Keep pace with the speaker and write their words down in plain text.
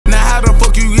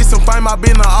fame, I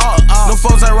been the op. Them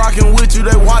folks ain't rocking with you,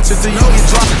 they watching till you get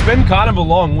dropped. It's been kind of a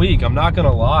long week, I'm not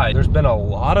gonna lie. There's been a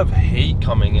lot of hate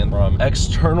coming in from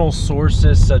external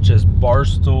sources such as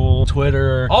Barstool,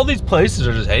 Twitter. All these places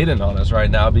are just hating on us right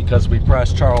now because we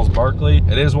pressed Charles Barkley.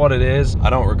 It is what it is. I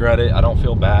don't regret it. I don't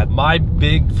feel bad. My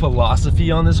big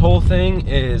philosophy on this whole thing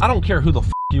is I don't care who the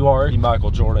f you are. It could be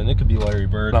Michael Jordan, it could be Larry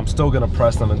Bird. I'm still gonna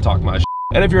press them and talk my shit.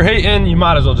 And if you're hating, you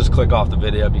might as well just click off the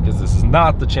video because this is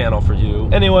not the channel for you.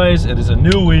 Anyways, it is a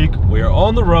new week. We are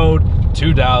on the road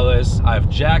to Dallas. I have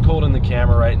Jack holding the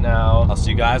camera right now. I'll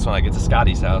see you guys when I get to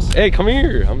Scotty's house. Hey, come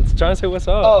here. I'm trying to say what's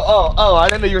up. Oh, I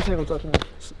didn't know you were saying what's up.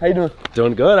 How you doing?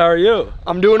 Doing good, how are you?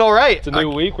 I'm doing all right. It's a new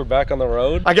week, we're back on the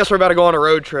road. I guess we're about to go on a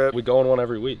road trip. We go on one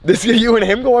every week. This you and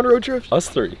him go on road trips? Us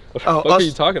three. What are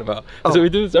you talking about? So we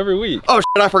do this every week. Oh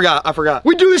shit, I forgot.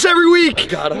 We do this every week.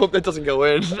 God, I hope that doesn't go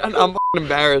in. I'm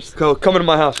embarrassed. Come into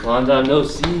my house. Long time no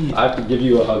see. I have to give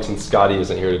you a hug since Scotty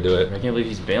isn't here to do it. I can't believe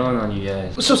he's bailing on you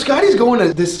guys. So Scotty's going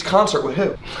to this concert with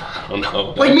who? I don't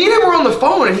know. Like me and him were on the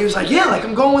phone and he was like, yeah, like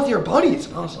I'm going with your buddies.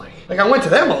 And I was like I went to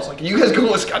them, I was like, you guys going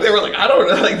with Scotty? They were like, I don't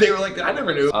know. Like they were like, I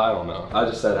never knew. I don't know. I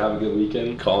just said have a good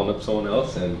weekend, calling up someone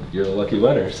else, and you're the lucky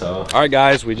winner, so. All right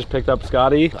guys, we just picked up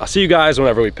Scotty. I'll see you guys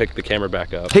whenever we pick the camera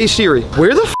back up. Hey Siri,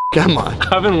 where the f am I?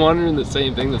 I've been wondering the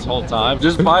same thing this whole time.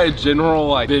 Just by a general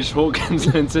like visual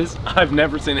consensus, I've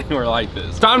never seen anywhere like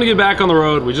this. It's time to get back on the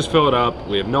road. We just filled up.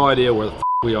 We have no idea where the f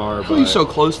we are. How are you so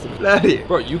close to me? Get out of here.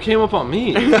 Bro, you came up on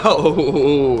me.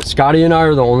 No. Scotty and I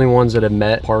are the only ones that have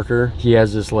met Parker. He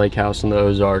has this lake house in the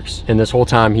Ozarks, and this whole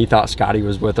time he thought Scotty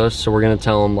was with us, so we're gonna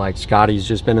tell him like Scotty's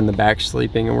just been in the back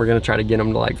sleeping, and we're gonna try to get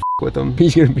him to like f with him.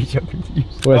 He's gonna be so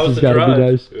confused. How was the drive? Be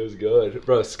nice. It was good.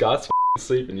 Bro, Scott's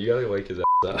sleeping. You gotta wake his ass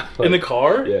up. In the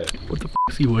car? Yeah. What the f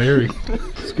is he wearing?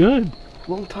 It's good.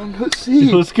 Long time no see.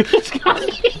 It was good,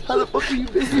 Scotty. How the fuck have you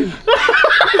been?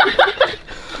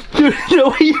 Dude, no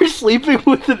way you're sleeping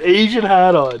with an Asian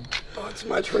hat on. Oh, it's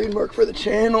my trademark for the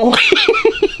channel.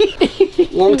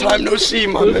 Long time no see,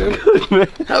 my man. Good, man.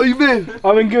 How you been?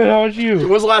 I've been good, how about you? When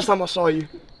was the last time I saw you?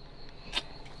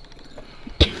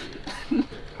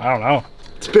 I don't know.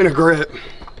 It's been a grip.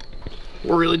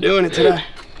 We're really doing it today.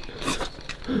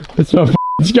 It's not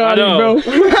Scotty, bro.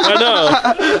 I know.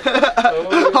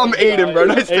 I'm Aiden, bro.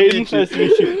 Nice to meet you. Nice to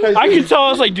meet you. I could tell,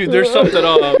 I was like, dude, there's something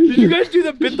up. Did you guys do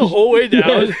the bit the whole way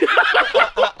down?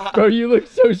 Bro, you look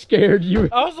so scared.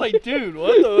 I was like, dude,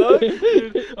 what the fuck?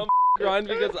 Dude, I'm crying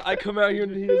because I come out here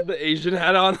and he has the Asian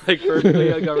hat on, like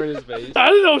perfectly covering his face. I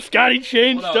didn't know Scotty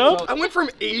changed up. I went from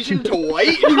Asian to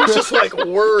white, and he was just like,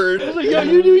 word. I was like, yo,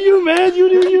 you do you, man. You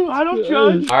do you. I don't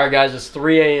judge. All right, guys, it's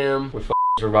 3 a.m. We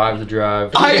survived the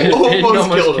drive. I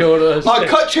almost killed us.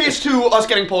 Cut chase to us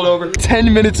getting pulled over.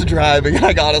 10 minutes of driving, and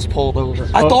I got us pulled over.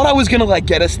 I thought I was gonna like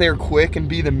get us there quick and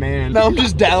be the man. Now I'm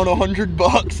just down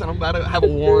 $100, and I'm about to have a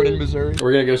warrant in Missouri.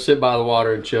 We're gonna go sit by the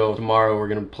water and chill. Tomorrow we're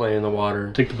gonna play in the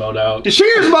water. Take the boat out.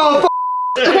 Cheers,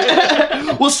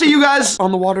 motherfucker! We'll see you guys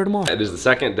on the water tomorrow. It is the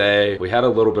second day. We had a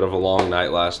little bit of a long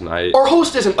night last night. Our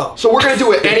host isn't up, so we're gonna do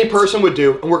what any person would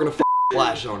do, and we're gonna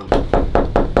flash on him.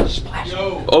 Splash.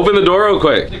 Yo, open the door real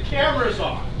quick. the camera's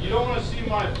on. You don't want to see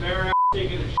my bare ass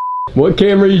taking a shit. What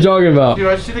camera are you talking about? Dude,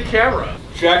 I see the camera.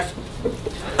 Jack's.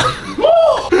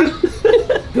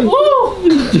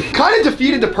 Kind of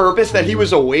defeated the purpose that he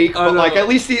was awake, but like at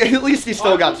least he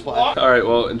still got splashed. All right,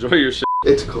 well, enjoy your shit.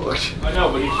 It's cool. I know,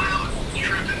 but he's.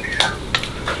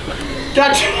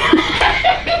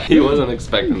 He wasn't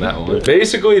expecting that one.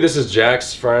 Basically, this is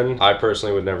Jack's friend. I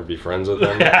personally would never be friends with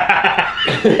him.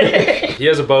 He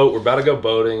has a boat. We're about to go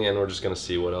boating, and we're just gonna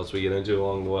see what else we get into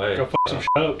along the way. Go f some shit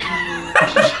up.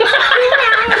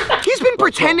 He's been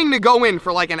pretending to go in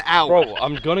for like an hour. Bro,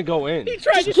 I'm gonna go in. He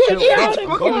tried to chill. get It's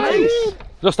fucking nice.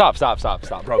 No, stop,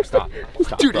 bro, stop.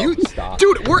 Dude, bro, stop.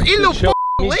 Dude, we're in the Chill.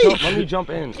 lake. Let me jump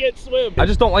in. Can't swim. I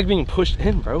just don't like being pushed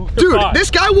in, bro. Dude,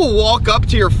 this guy will walk up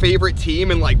to your favorite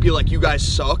team and like be like, you guys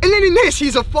suck. And then in this,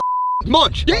 he's a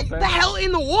munch. Get the hell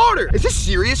in the water. Is this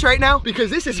serious right now?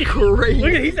 Because this is crazy.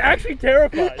 Look at, he's actually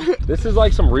terrified. This is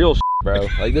like some real shit, bro.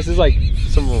 Like, this is like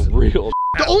some real shit.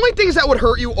 The only things that would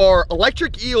hurt you are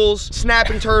electric eels,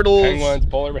 snapping turtles. Penguins,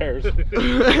 polar bears.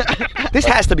 This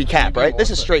has to be cap, right? This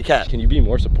is straight cap. Can you be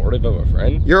more supportive of a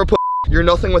friend? You're a You're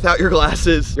nothing without your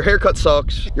glasses. Your haircut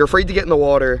sucks. You're afraid to get in the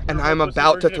water. And I'm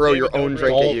about to throw your own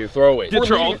drink at you. Throw it. Get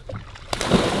your own.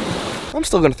 I'm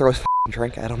still gonna throw his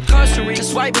drink at him. Costa Rica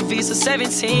swipe a Visa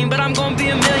 17, but I'm gonna be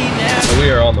a millionaire. So we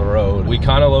are on the road. We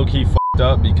kind of low-key f***ed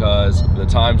up because the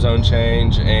time zone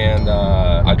change, and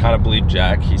I kind of believe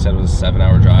Jack. He said it was a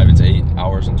 7-hour drive. It's 8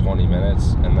 hours and 20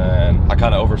 minutes. And then I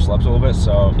kind of overslept a little bit.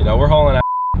 So, you know, we're hauling out.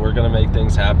 We're gonna make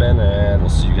things happen, and we'll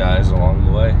see you guys along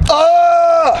the way.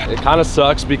 It kind of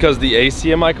sucks because the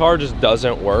AC in my car just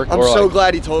doesn't work. I'm so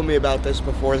glad he told me about this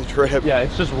before the trip. Yeah,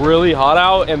 it's just really hot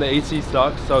out and the AC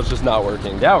sucks, so it's just not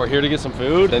working. Yeah, we're here to get some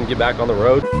food and get back on the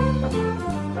road.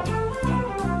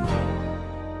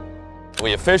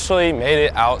 We officially made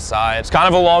it outside. It's kind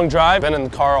of a long drive, been in the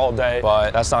car all day,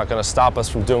 but that's not gonna stop us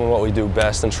from doing what we do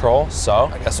best and troll.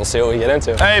 So I guess we'll see what we get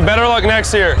into. Hey, better luck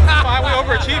next year. Why we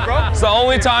overachieved, bro? It's the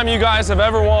only time you guys have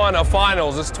ever won a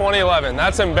finals. It's 2011.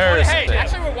 That's embarrassing. Hey,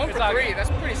 actually we're 1 for 3. That's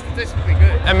pretty statistically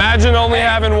good. Imagine only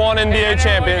having one NBA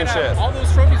championship. All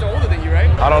those trophies are older than you,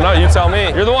 right? I don't know, you tell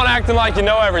me. You're the one acting like you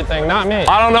know everything, not me.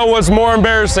 I don't know what's more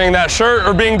embarrassing, that shirt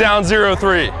or being down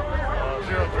 0-3.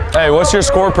 Hey, what's your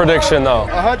score prediction though?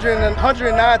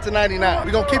 109 to 99.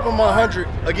 We're gonna keep them 100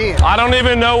 again. I don't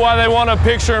even know why they want a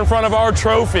picture in front of our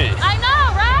trophy. I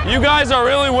know, right? You guys are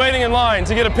really waiting in line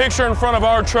to get a picture in front of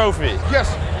our trophy. Yes.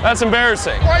 That's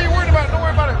embarrassing. Why are you worried about it? Don't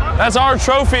worry about it. That's our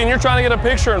trophy and you're trying to get a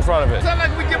picture in front of it. It's not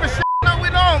like we give a shit. No, we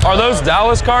don't. Are those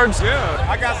Dallas cards? Yeah.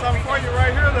 I got something for you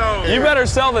right here though. You better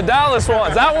sell the Dallas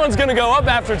ones. That one's gonna go up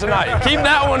after tonight. Keep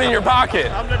that one in your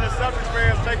pocket. I'm letting the Celtics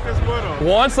fans take this with them.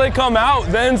 Once they come out,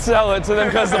 then sell it to them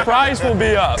because the price will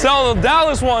be up. Sell the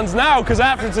Dallas ones now because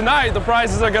after tonight, the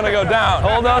prices are gonna go down.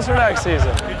 Hold those for next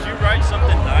season. Could you write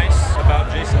something nice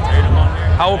about Jason Tatum on here?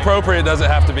 How appropriate does it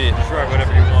have to be? Just write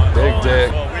whatever you want. Big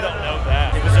dick. Well, we don't know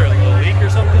that. Was there a leak or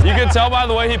something? You can tell by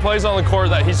the way he plays on the court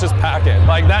that he's just packing.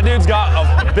 Like that dude's got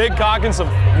a big cock and some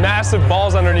massive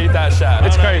balls underneath that shaft.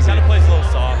 It's crazy. He kind of plays a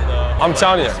little soft though. I'm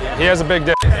telling you, he has a big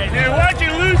dick. Hey dude, why'd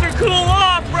you lose or cool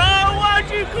off, bro?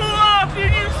 Why'd you cool off?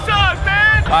 Dude, you suck,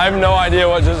 man. I have no idea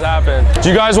what just happened. Do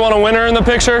you guys want a winner in the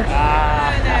picture?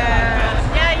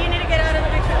 Yeah, you need to get out of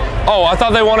the picture. Oh, I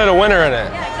thought they wanted a winner in it.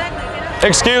 Yeah, exactly. Get out.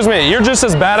 Excuse me, you're just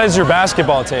as bad as your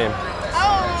basketball team.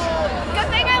 Oh, good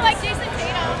thing I like Jason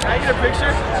Tatum. Can I get a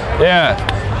picture? Yeah.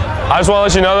 I just want to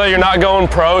let you know that you're not going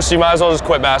pro, so you might as well just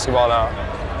quit basketball now.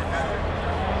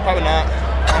 Probably not.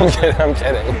 I'm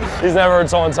kidding. He's never heard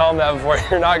someone tell him that before.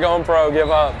 You're not going pro, give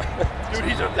up. Dude,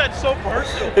 he took that so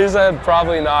personal. He said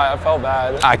probably not. I felt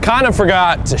bad. I kind of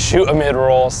forgot to shoot a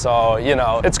mid-roll, so, you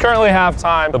know, it's currently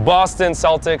halftime. The Boston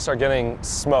Celtics are getting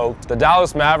smoked. The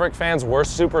Dallas Mavericks fans were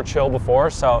super chill before,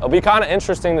 so it'll be kind of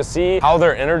interesting to see how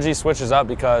their energy switches up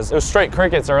because it was straight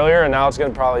crickets earlier, and now it's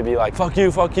going to probably be like, fuck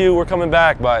you, we're coming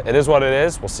back. But it is what it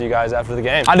is. We'll see you guys after the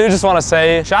game. I do just want to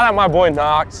say, shout out my boy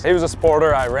Knox. He was a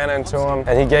sporter. I ran into him,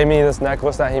 and he gave me this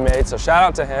necklace that he made, so shout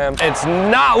out to him. It's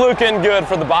not looking good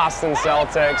for the Boston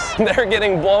Celtics. They're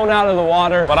getting blown out of the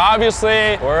water, but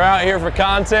obviously we're out here for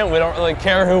content. We don't really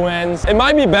care who wins. It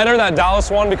might be better that Dallas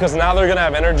won because now they're gonna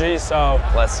have energy, so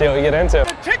let's see what we get into.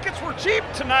 The tickets were cheap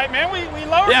tonight, man. We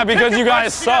lowered Yeah, because you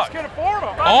guys suck. Can afford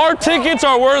them. Our tickets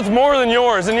are worth more than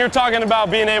yours, and you're talking about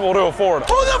being able to afford them.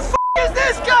 Who the f is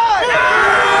this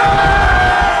guy?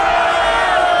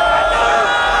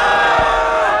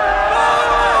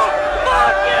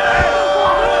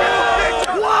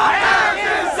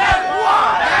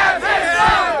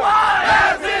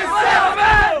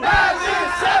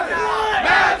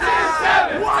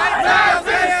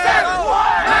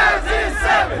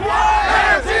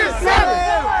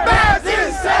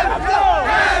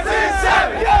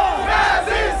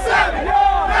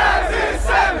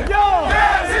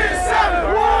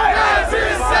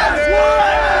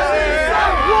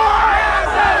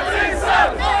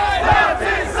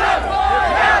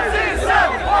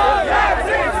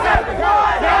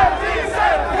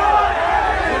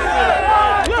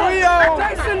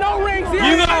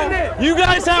 You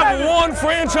guys have one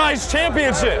franchise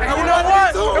championship. And you know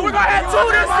what? And we're gonna have 2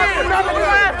 this year. We're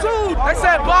gonna have 2. They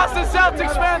said Boston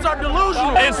Celtics fans are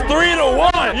delusional. It's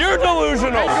 3-1. You're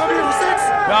delusional.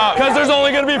 No, because there's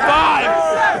only gonna be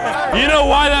 5. You know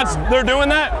why they're doing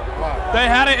that? They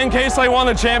had it in case they won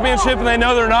the championship and they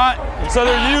know they're not. So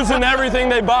they're using everything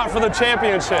they bought for the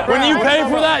championship. When you pay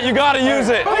for that, you gotta use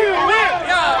it. Who you with?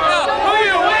 Who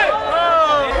you with?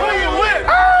 Who you with?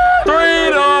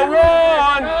 3-1.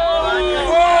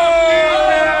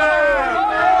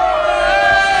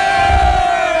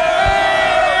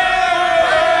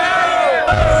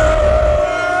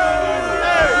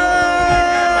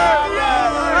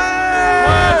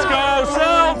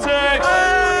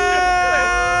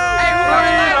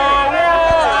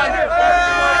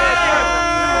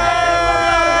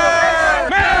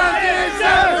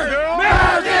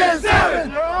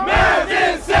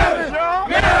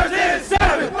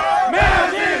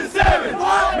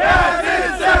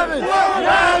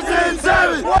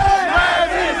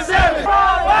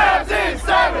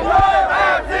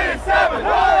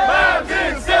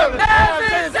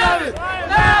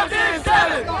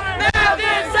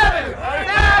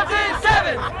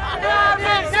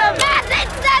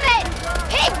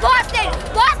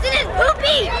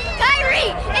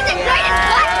 Kyrie is the greatest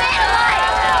black man alive.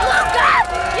 Luka,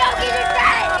 Jokic is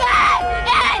fat,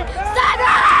 and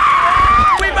Sandra.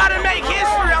 We about to make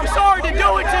history. I'm sorry to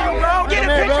do it to you, bro. Get a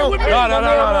picture with me.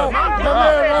 No.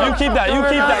 You keep that. You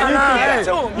keep that.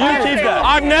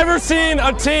 I've never seen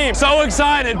a team so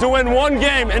excited to win one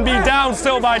game and be down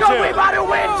still by 2. We about to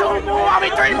win 2 more. I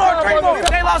mean 3 more.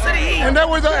 They lost to the Heat. And that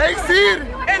was an 8 seed.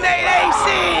 And they 8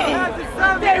 seed.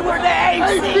 They were the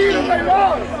 8 seed.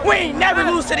 We ain't never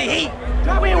lose to the Heat.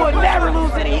 We will never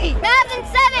lose to the Heat. Mavs in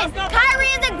 7.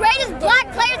 Kyrie is the greatest black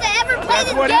player to ever play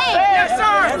this game. Yes,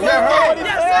 sir. Luka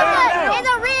is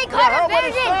a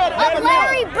reincarnated version of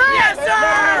Larry Bird. Yes, sir.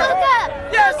 Luka.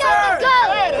 Yes, sir.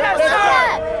 Yes,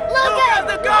 sir. Luka's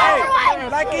the GOAT.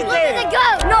 Luka's the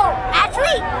GOAT. No,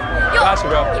 actually. Yo, Got you,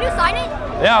 bro. Can you sign it?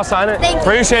 Yeah, I'll sign it. Thank you.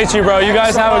 Appreciate you, bro. You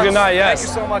guys have a good night. Yes. Thank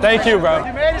you so much. Thank you, bro.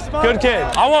 Good kid.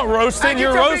 I want roasted.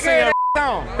 You're roasting it.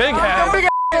 Big head.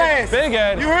 Big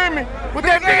head. You hear me? With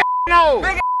that big nose.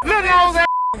 Little nose ass.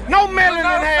 No melanin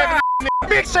having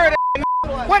big shirt ass.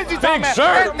 What did you talking about?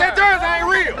 Shirt. That jersey ain't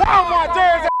real. Walmart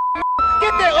jersey.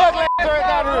 Get that ugly ass jersey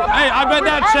out of here. Hey, I bet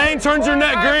that chain turns your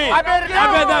neck green. I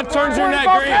bet that turns your neck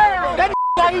green. That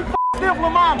like he stiff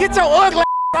with mama. Get your ugly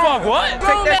ass. Fuck what?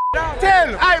 Take that. Tell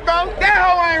him. Hey, bro. That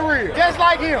hoe ain't real. Just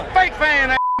like him. Fake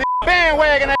fan ass.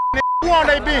 Bandwagon ass. Who on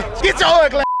they bitch? Get your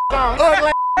ugly ass on. Ugly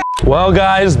ass. Well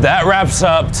guys, that wraps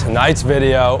up tonight's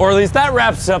video, or at least that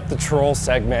wraps up the troll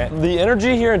segment. The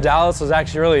energy here in Dallas was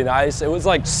actually really nice. It was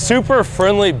like super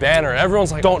friendly banner.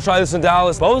 Everyone's like, don't try this in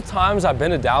Dallas. Both times I've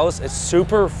been to Dallas, it's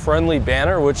super friendly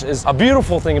banner, which is a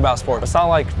beautiful thing about sport. It's not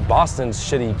like Boston's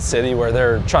shitty city where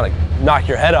they're trying to knock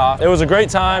your head off. It was a great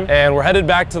time, and we're headed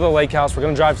back to the lake house. We're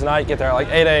gonna drive tonight, get there at like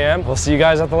 8 a.m. We'll see you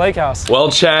guys at the lake house. Well,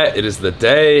 chat, it is the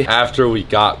day after we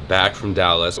got back from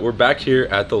Dallas. We're back here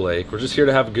at the lake. We're just here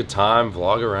to have a good time,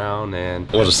 vlog around,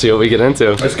 and we'll just see what we get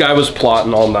into. This guy was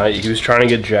plotting all night. He was trying to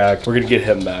get jacked. We're gonna get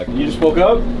him back. You just woke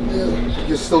up? Yeah,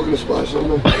 you're still gonna splash on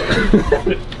them.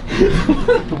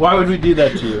 Why would we do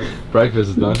that to you?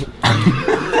 Breakfast is done.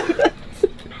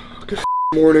 Good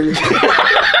morning. You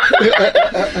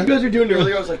guys were doing it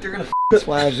earlier. I was like, they're gonna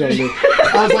splash on me.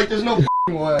 I was like, there's no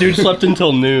way. Dude slept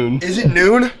until noon. Is it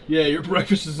noon? Yeah, your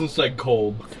breakfast is inside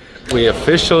cold. We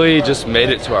officially just made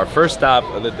it to our first stop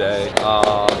of the day.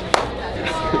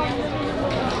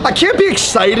 I can't be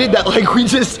excited that like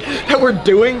that we're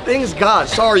doing things. God,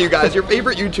 sorry you guys. Your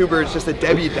favorite YouTuber is just a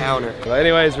Debbie Downer. But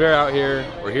anyways, we're out here.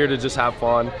 We're here to just have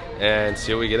fun and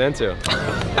see what we get into.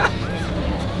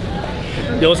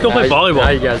 Yo, let's go play volleyball.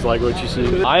 Now you guys like what you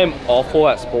see. I am awful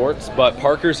at sports, but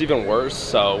Parker's even worse,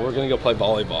 so we're gonna go play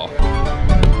volleyball.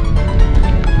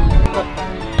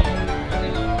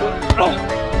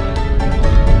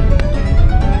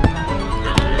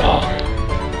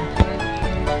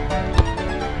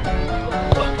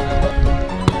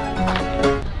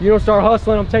 You don't start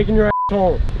hustling, I'm taking your ass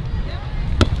home.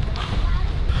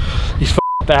 He's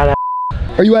f***ing badass.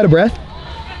 Are you out of breath?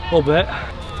 A little bit.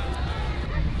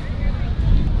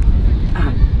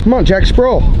 Come on, Jack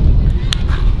Sproul.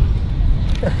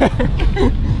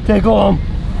 Take him.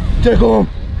 Take him.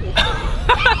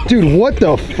 Dude, what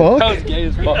the fuck? That was gay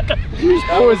as fuck. You just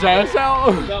pull his ass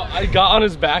out? No, I got on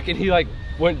his back and he like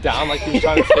went down like he was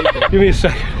trying to take it. Give me a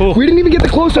second. Oh. We didn't even get the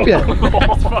close-up yet.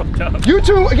 It's fucked up. You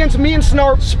two against me and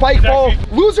Snarp, spike ball.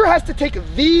 Loser has to take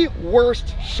the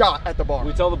worst shot at the bar.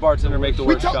 We tell the bartender make the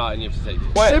worst shot and you have to take it.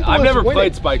 Simple I've as never winning.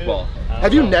 played spike ball.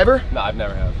 Have you never? No, I've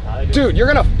never have. Dude, you're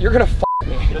gonna f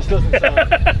me. This doesn't sound.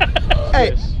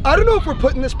 Hey, I don't know if we're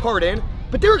putting this part in,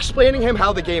 but they're explaining him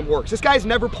how the game works. This guy's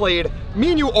never played.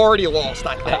 Me and you already lost,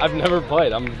 I think. I've never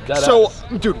played. I'm dead So, ass.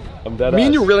 dude, I'm dead me ass.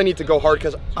 and you really need to go hard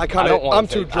because I'm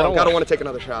too drunk. I don't want to take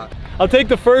another shot. I'll take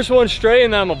the first one straight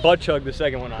and then I'm a butt chug the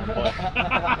second one on.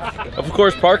 Of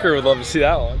course, Parker would love to see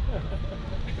that one.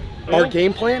 Our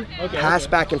game plan, pass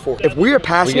back and forth. If we are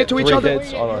passing it to each other,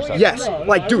 hits on our side. yes,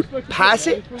 like dude, pass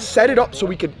it, set it up so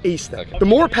we could ace them. The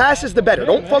more passes, the better.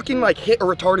 Don't fucking like hit a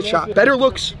retarded shot. Better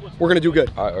looks, we're gonna do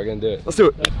good. All right, we're gonna do it. Let's do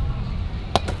it.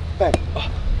 Bang.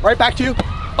 Right back to you.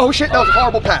 Oh shit, that was a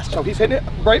horrible pass. So he's hitting it,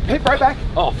 hit right back.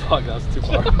 Oh fuck, that was too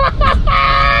far.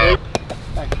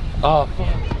 Oh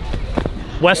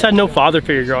fuck. Wes had no father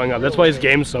figure growing up. That's why his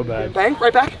game's so bad. Bang,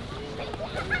 right back.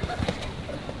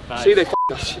 Nice. See, they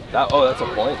f***ed us. Oh, that's a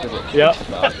point. Yep.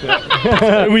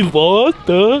 We lost.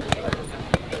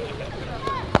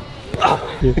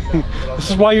 This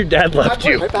is why your dad left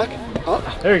you. Right back.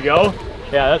 Oh. There you go.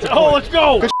 Yeah, that's a point. Oh, let's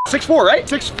go. 6'4", right?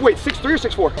 6'3" or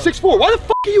 6'4"? 6'4". Why the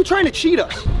fuck are you trying to cheat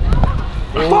us?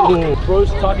 Fuck. Bro's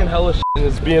talking hella shit and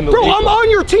is being the Bro, I'm on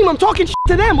your team. I'm talking shit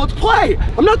to them. Let's play.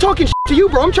 I'm not talking shit to you,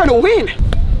 bro. I'm trying to win.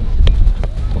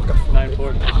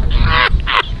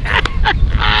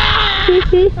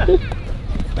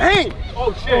 Bang!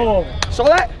 Oh shit! Oh. Saw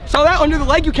that? Saw that under the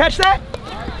leg? You catch that?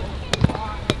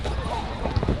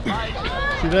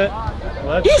 See that?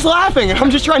 What? He's laughing, and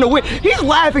I'm just trying to win. He's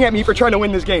laughing at me for trying to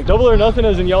win this game. Double or nothing,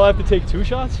 as in y'all have to take 2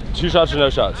 shots? 2 shots or no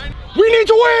shots? We need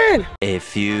to win! A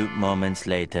few moments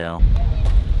later.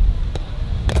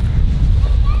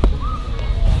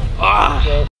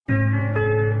 Ah!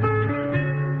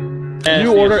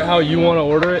 You order it how you want to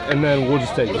order it, and then we'll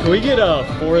just take it. Can we get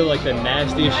 4 like the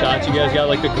nastiest shots you guys got?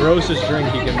 Like the grossest drink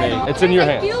you can make. It's in your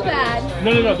hands. I feel bad.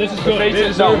 No, this is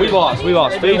good. No, we lost.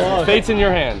 Fate's in your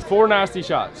hands. 4 nasty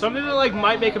shots. Something that like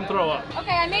might make him throw up.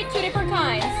 Okay, I made 2 different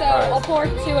kinds, so I'll pour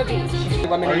 2 of each.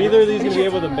 Are either of these gonna be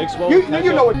able to mix well? You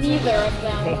know what? Neither of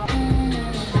them.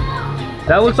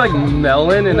 That looks like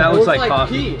melon, and that looks like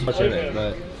coffee. pea. What's in it?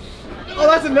 But... Oh,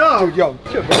 that's enough. Dude, yo.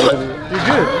 You're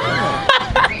good.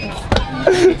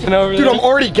 Dude, I'm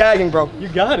already gagging, bro. You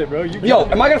got it, bro. Yo,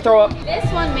 am I gonna throw up?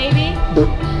 This one, maybe.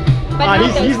 But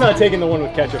he's not taking the one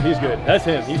with ketchup. He's good. That's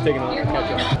him. He's taking the one with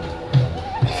ketchup.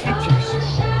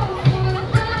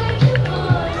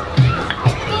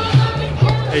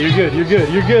 Hey, you're good. You're good.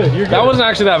 You're good. You're good. That wasn't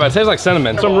actually that bad. It tastes like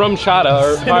cinnamon. Some rum chata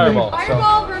or fireball.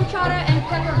 Fireball, rum chata, and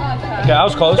pepper vodka. Okay, I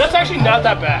was close. That's actually not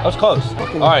that bad. I was close.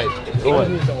 All right.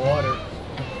 Need some water.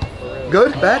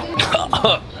 Good? Bad?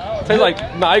 It tastes like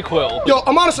NyQuil. Yo,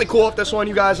 I'm honestly cool with this one,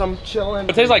 you guys. I'm chilling.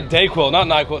 It tastes like DayQuil, not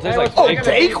NyQuil. It tastes like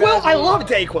DayQuil? I love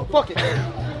DayQuil. Fuck it. That's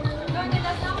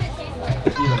not what it tastes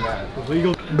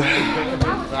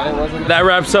like. That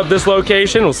wraps up this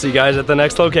location. We'll see you guys at the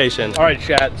next location. All right,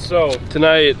 chat. So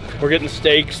tonight we're getting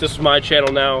steaks. This is my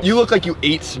channel now. You look like you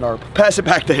ate Snarp. Pass it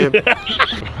back to him.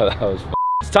 That was fun.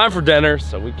 It's time for dinner,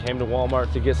 so we came to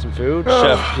Walmart to get some food.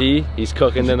 Chef P, he's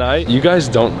cooking tonight. You guys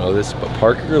don't know this, but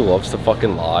Parker loves to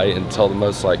fucking lie and tell the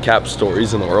most like cap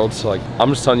stories in the world. So like, I'm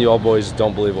just telling you all boys,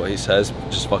 don't believe what he says,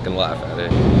 just fucking laugh at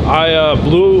it. I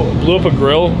blew up a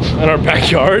grill in our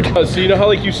backyard. So you know how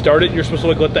like you start it, you're supposed to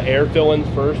like let the air fill in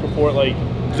first before it like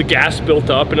the gas built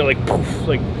up and it like poof,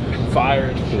 like fire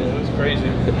and shit. It was crazy.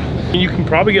 You can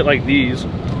probably get like these.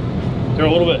 They're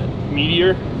a little bit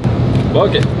meatier.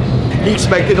 Fuck it. He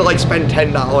expected to like spend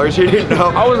 $10. He didn't know.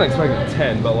 I wasn't expecting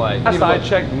 10, but like last I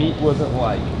checked, meat wasn't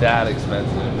like that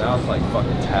expensive. Now it's like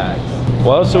fucking tax.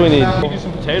 What else do we need? We do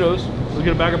some potatoes. We'll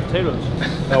get a bag of potatoes.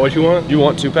 Now what you want? You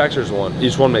want 2 packs or just 1?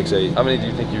 Each one makes 8. How many do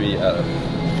you think you eat out of?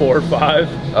 4 or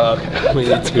 5. Okay, we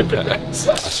need 2 packs.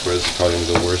 I swear this is probably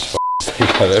the worst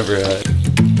steak I've ever had.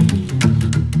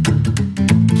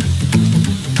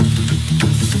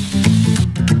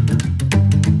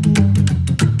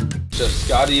 Chef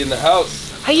Scotty in the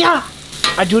house. Hiya!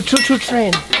 I do a choo-choo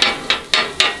train.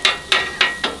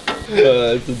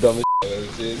 That's the dumbest I've ever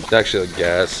seen. It's actually like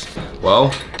gas.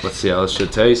 Well, let's see how this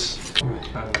shit tastes.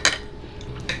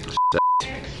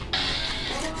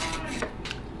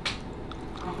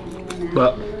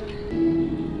 But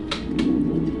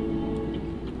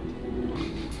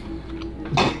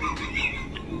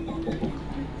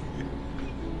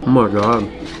oh my god,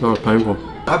 that was painful.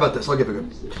 How about this? I'll give it a go.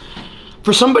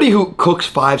 For somebody who cooks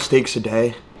 5 steaks a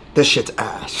day, this shit's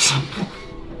ass.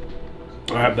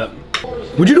 I have that.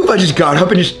 What'd you do if I just got up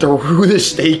and just threw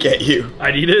this steak at you?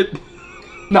 I'd eat it.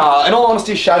 Nah, in all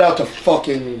honesty, shout out to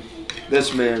fucking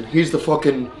this man. He's the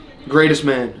fucking greatest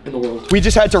man in the world. We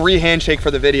just had to re-handshake for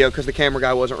the video because the camera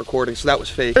guy wasn't recording, so that was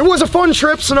fake. It was a fun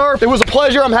trip, Snarp. It was a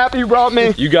pleasure. I'm happy you brought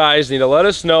me. you guys need to let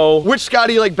us know. Which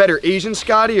Scotty you like better, Asian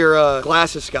Scotty or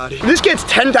glasses Scotty? If this gets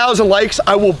 10,000 likes,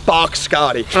 I will box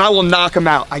Scotty and I will knock him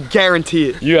out. I guarantee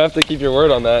it. You have to keep your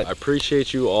word on that. I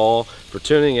appreciate you all for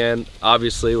tuning in.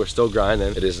 Obviously, we're still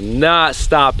grinding. It is not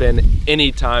stopping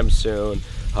anytime soon.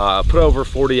 Put over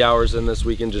 40 hours in this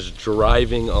weekend just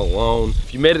driving alone.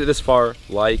 If you made it this far,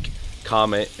 like,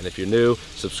 comment, and if you're new,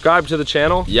 subscribe to the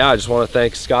channel. Yeah, I just want to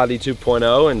thank Scotty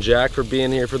 2.0 and Jack for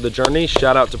being here for the journey.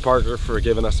 Shout out to Parker for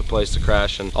giving us a place to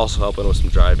crash and also helping with some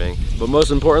driving. But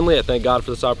most importantly, I thank God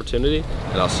for this opportunity,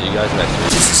 and I'll see you guys next week.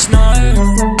 It's a snore,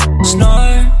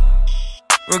 snore.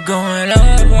 We're going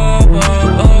up, up,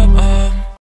 up, up.